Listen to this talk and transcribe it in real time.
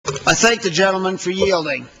I thank the gentleman for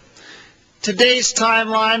yielding. Today's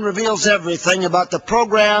timeline reveals everything about the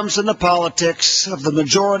programs and the politics of the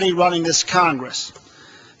majority running this Congress.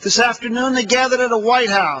 This afternoon they gathered at a White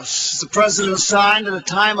House. The President signed at a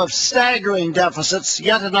time of staggering deficits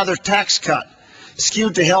yet another tax cut,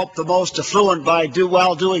 skewed to help the most affluent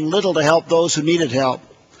while doing little to help those who needed help.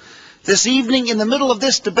 This evening, in the middle of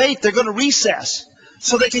this debate, they're going to recess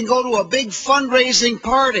so they can go to a big fundraising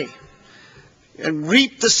party and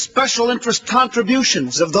reap the special interest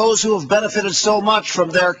contributions of those who have benefited so much from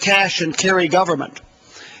their cash and carry government.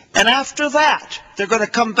 And after that, they're going to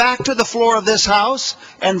come back to the floor of this House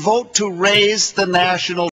and vote to raise the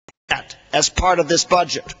national debt as part of this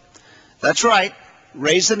budget. That's right,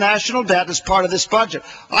 raise the national debt as part of this budget.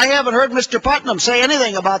 I haven't heard Mr. Putnam say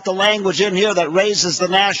anything about the language in here that raises the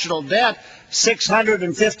national debt,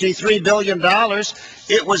 $653 billion.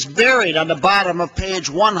 It was buried on the bottom of page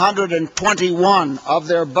 121 of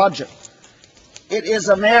their budget. It is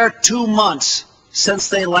a mere 2 months since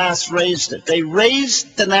they last raised it. They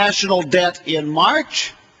raised the national debt in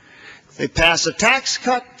March. They pass a tax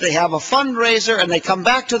cut, they have a fundraiser, and they come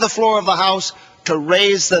back to the floor of the House to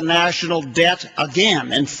raise the national debt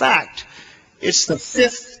again. In fact, it's the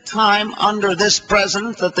 5th time under this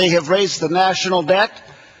president that they have raised the national debt.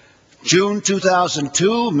 June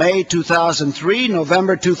 2002, May 2003,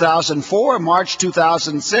 November 2004, March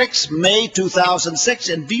 2006, May 2006,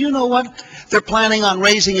 and do you know what? They're planning on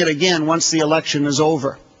raising it again once the election is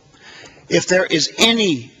over. If there is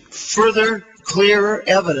any further clearer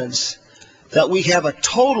evidence that we have a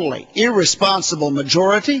totally irresponsible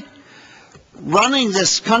majority running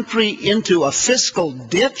this country into a fiscal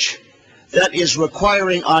ditch that is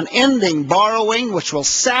requiring unending borrowing, which will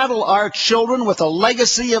saddle our children with a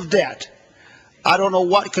legacy of debt, I don't know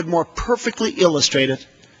what could more perfectly illustrate it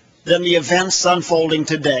than the events unfolding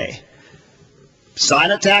today.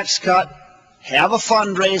 Sign a tax cut, have a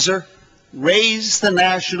fundraiser, raise the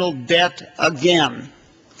national debt again.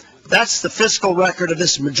 That's the fiscal record of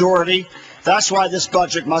this majority. That's why this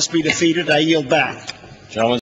budget must be defeated. I yield back. Gentlemen.